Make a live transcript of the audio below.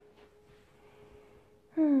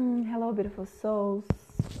Hello, beautiful souls.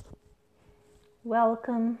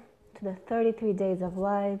 Welcome to the 33 Days of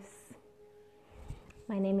Lives.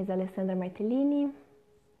 My name is Alessandra Martellini.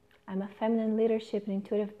 I'm a feminine leadership and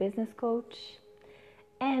intuitive business coach.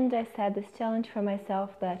 And I set this challenge for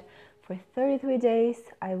myself that for 33 days,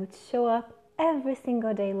 I would show up every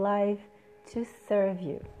single day live to serve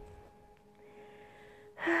you.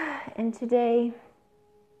 And today,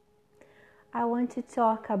 I want to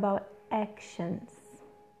talk about actions.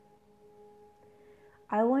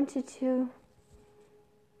 I want you to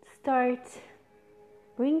start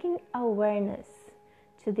bringing awareness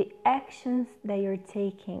to the actions that you're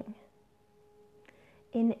taking.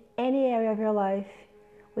 In any area of your life,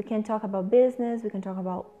 we can talk about business, we can talk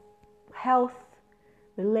about health,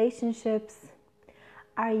 relationships.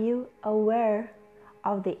 Are you aware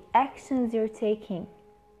of the actions you're taking?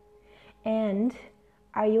 And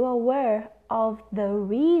are you aware of the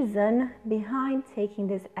reason behind taking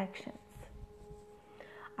these actions?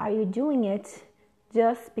 Are you doing it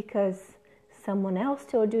just because someone else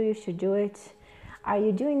told you should do it? Are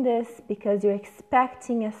you doing this because you're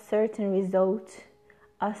expecting a certain result,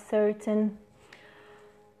 a certain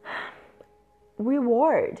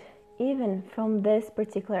reward, even from this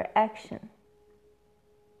particular action?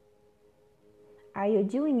 Are you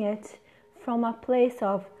doing it from a place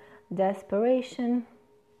of desperation,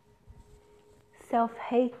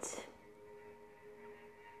 self-hate,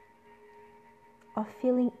 of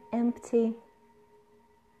feeling empty?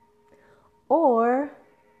 Or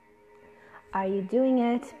are you doing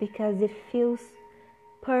it because it feels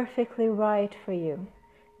perfectly right for you?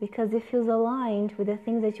 Because it feels aligned with the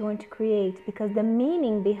things that you want to create? Because the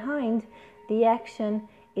meaning behind the action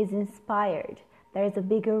is inspired. There is a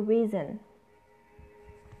bigger reason.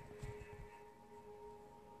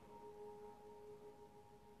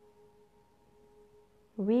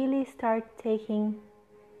 Really start taking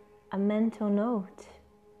a mental note.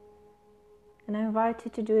 And I invite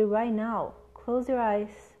you to do it right now. Close your eyes.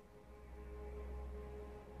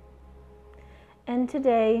 And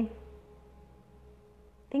today,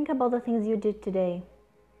 think about the things you did today.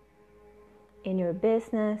 In your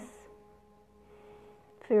business,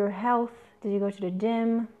 for your health. Did you go to the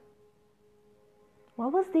gym?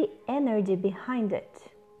 What was the energy behind it?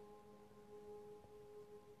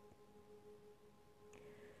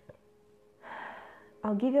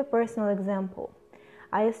 I'll give you a personal example.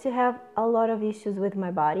 I used to have a lot of issues with my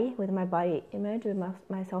body image, with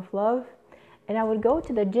my self-love. And I would go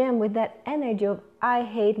to the gym with that energy of I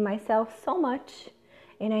hate myself so much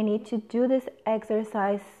and I need to do this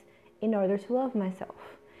exercise in order to love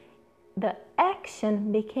myself. The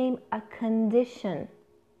action became a condition.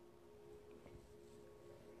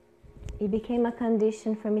 It became a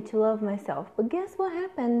condition for me to love myself. But guess what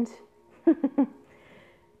happened?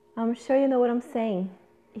 I'm sure you know what I'm saying.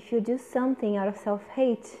 If you do something out of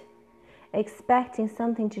self-hate, expecting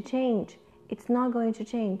something to change, it's not going to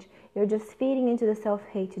change. You're just feeding into the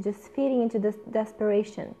self-hate. You're just feeding into this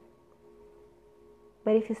desperation.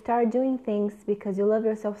 But if you start doing things because you love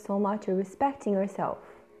yourself so much, you're respecting yourself,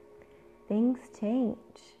 things change.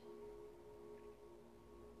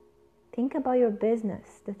 Think about your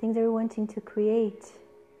business, the things that you're wanting to create.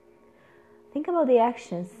 Think about the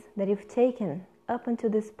actions that you've taken up until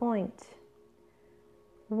this point.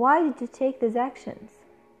 Why did you take these actions?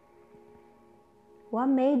 What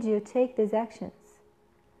made you take these actions?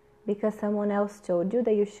 Because someone else told you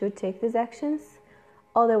that you should take these actions?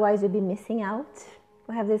 Otherwise you'd be missing out.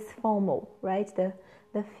 We have this FOMO, right? The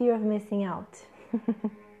fear of missing out.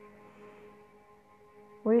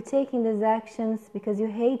 Were you taking these actions because you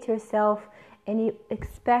hate yourself and you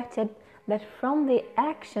expected that from the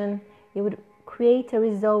action you would create a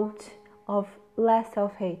result of less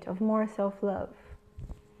self-hate, of more self-love?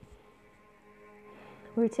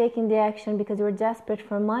 We're taking the action because you were desperate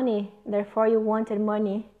for money, therefore you wanted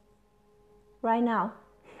money right now.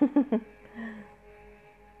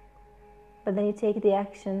 But then you take the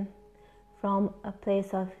action from a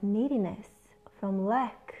place of neediness, from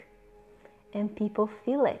lack, and people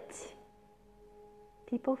feel it.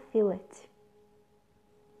 People feel it.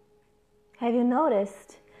 Have you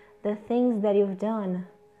noticed the things that you've done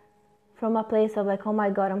from a place of like, oh my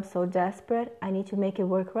God, I'm so desperate, I need to make it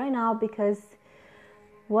work right now because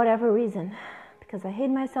whatever reason, because I hate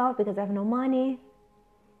myself, because I have no money,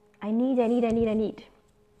 I need.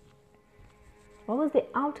 What was the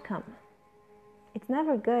outcome? It's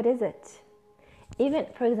never good, is it? Even,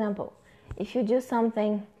 for example, if you do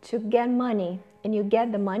something to get money and you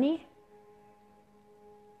get the money,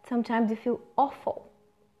 sometimes you feel awful.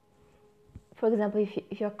 For example,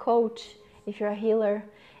 if you're a coach, if you're a healer,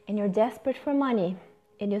 and you're desperate for money,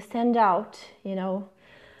 and you send out,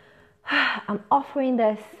 I'm offering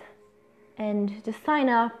this, and just sign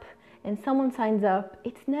up, and someone signs up,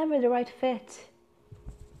 it's never the right fit,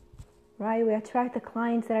 right? We attract the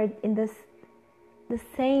clients that are in the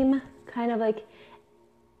same kind of like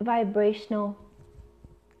vibrational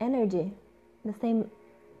energy, the same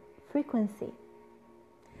frequency.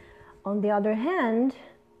 On the other hand,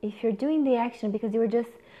 if you're doing the action because you were just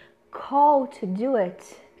called to do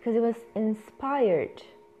it, because it was inspired,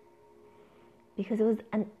 because it was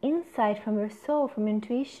an insight from your soul, from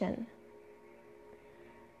intuition,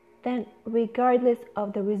 then regardless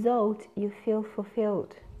of the result, you feel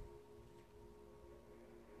fulfilled.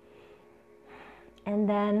 And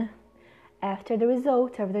then after the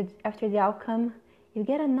result, after the outcome, you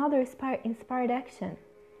get another inspired action.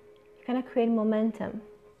 You kind of create momentum.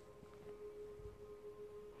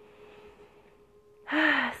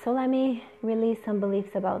 So let me release some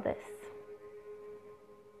beliefs about this.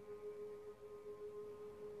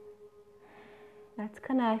 Let's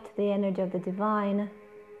connect to the energy of the divine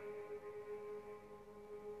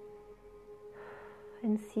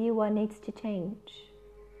and see what needs to change.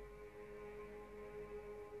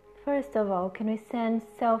 First of all, can we send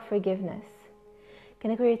self-forgiveness?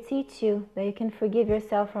 Can I teach you that you can forgive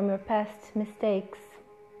yourself from your past mistakes?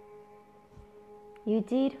 You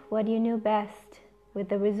did what you knew best with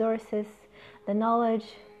the resources, the knowledge,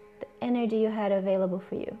 the energy you had available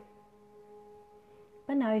for you.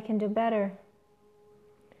 But now you can do better.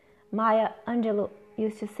 Maya Angelou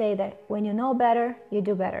used to say that when you know better, you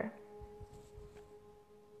do better.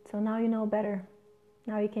 So now you know better.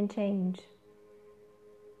 Now you can change.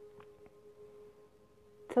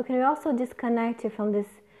 So can we also disconnect you from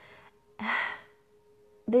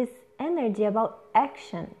this energy about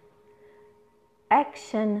action?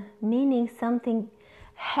 Action meaning something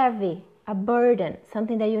heavy, a burden,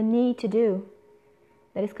 something that you need to do,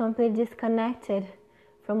 that is completely disconnected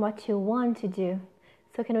from what you want to do.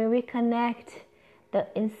 So can we reconnect the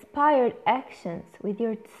inspired actions with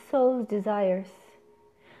your soul's desires,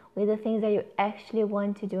 with the things that you actually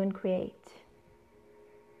want to do and create?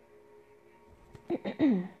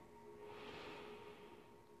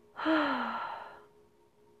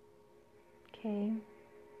 Okay.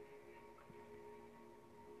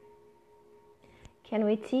 Can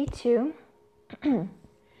we teach you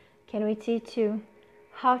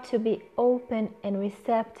how to be open and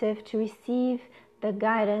receptive to receive the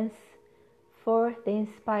guidance for the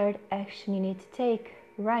inspired action you need to take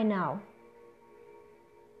right now?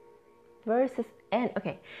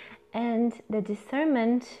 And the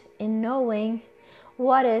discernment in knowing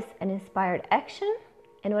what is an inspired action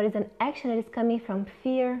and what is an action that is coming from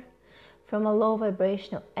fear, from a low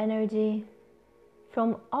vibrational energy,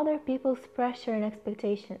 from other people's pressure and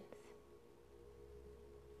expectations.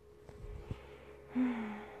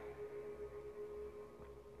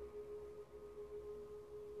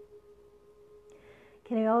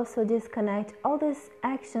 Can you also disconnect all these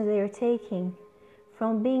actions that you're taking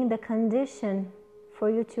from being the condition for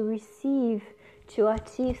you to receive, to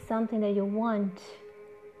achieve something that you want?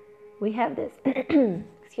 We have this,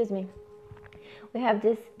 excuse me, we have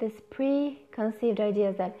this preconceived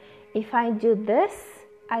idea that if I do this,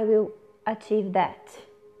 I will achieve that.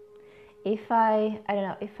 If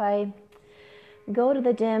I go to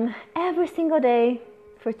the gym every single day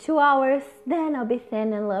for 2 hours, then I'll be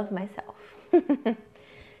thin and love myself.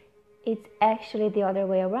 It's actually the other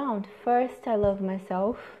way around. First, I love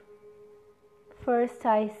myself. First,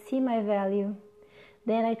 I see my value.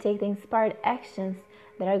 Then I take the inspired actions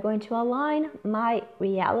that are going to align my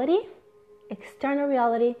reality, external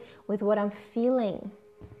reality, with what I'm feeling.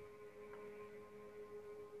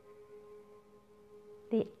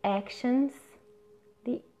 The actions,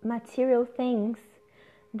 the material things,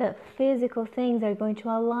 the physical things are going to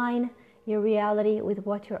align your reality with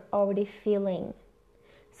what you're already feeling.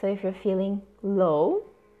 So if you're feeling low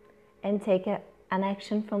and take an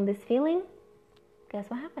action from this feeling, guess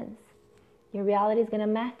what happens? Your reality is going to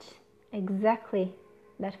match exactly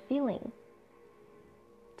that feeling.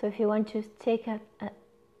 So if you want to take an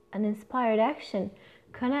inspired action,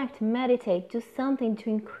 connect, meditate, do something to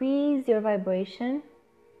increase your vibration,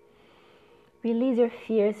 release your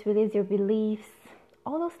fears, release your beliefs,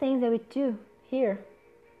 all those things that we do here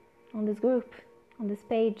on this group, on this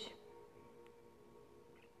page.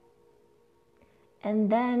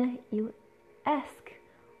 And then you ask,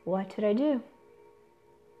 what should I do?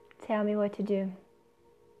 Tell me what to do.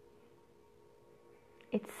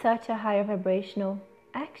 It's such a higher vibrational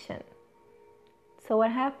action. So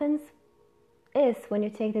what happens is when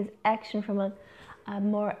you take this action from a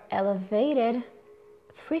more elevated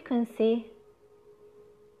frequency,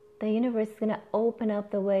 the universe is going to open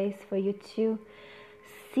up the ways for you to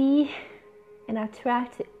see and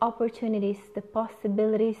attract the opportunities, the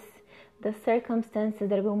possibilities, the circumstances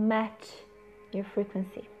that will match your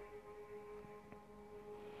frequency.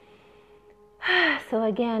 So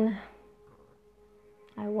again,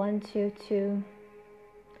 I want you to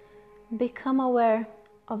become aware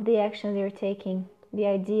of the actions you're taking, the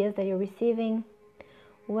ideas that you're receiving.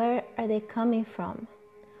 Where are they coming from?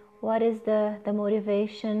 What is the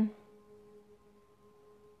motivation?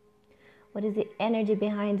 What is the energy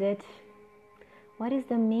behind it? What is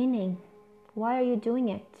the meaning? Why are you doing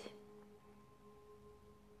it?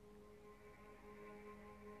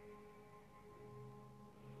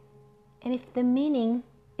 And if the meaning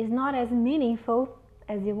is not as meaningful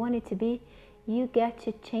as you want it to be, you get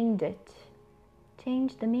to change it.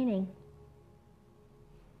 Change the meaning.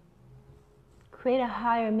 Create a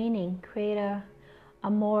higher meaning. Create a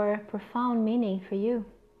more profound meaning for you.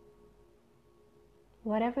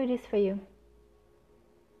 Whatever it is for you.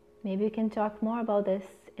 Maybe we can talk more about this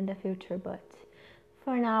in the future, but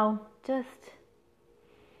for now, just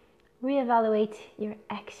reevaluate your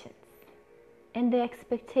actions and the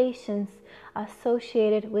expectations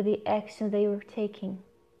associated with the actions that you're taking.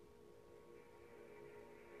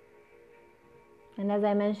 And as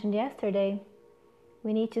I mentioned yesterday,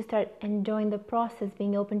 we need to start enjoying the process,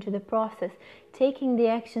 being open to the process, taking the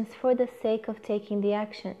actions for the sake of taking the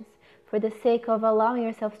actions, for the sake of allowing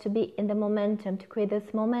yourselves to be in the momentum, to create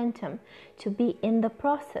this momentum, to be in the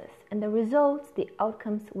process. And the results, the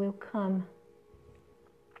outcomes will come.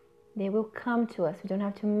 They will come to us. We don't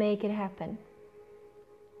have to make it happen.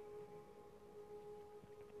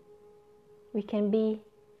 We can be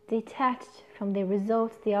detached from the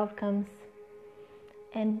results, the outcomes,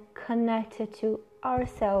 and connected to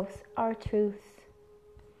ourselves, our truths,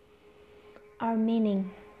 our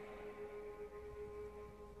meaning.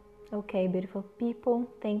 Okay, beautiful people,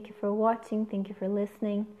 thank you for watching, thank you for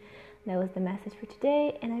listening. That was the message for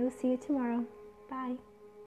today, and I will see you tomorrow. Bye.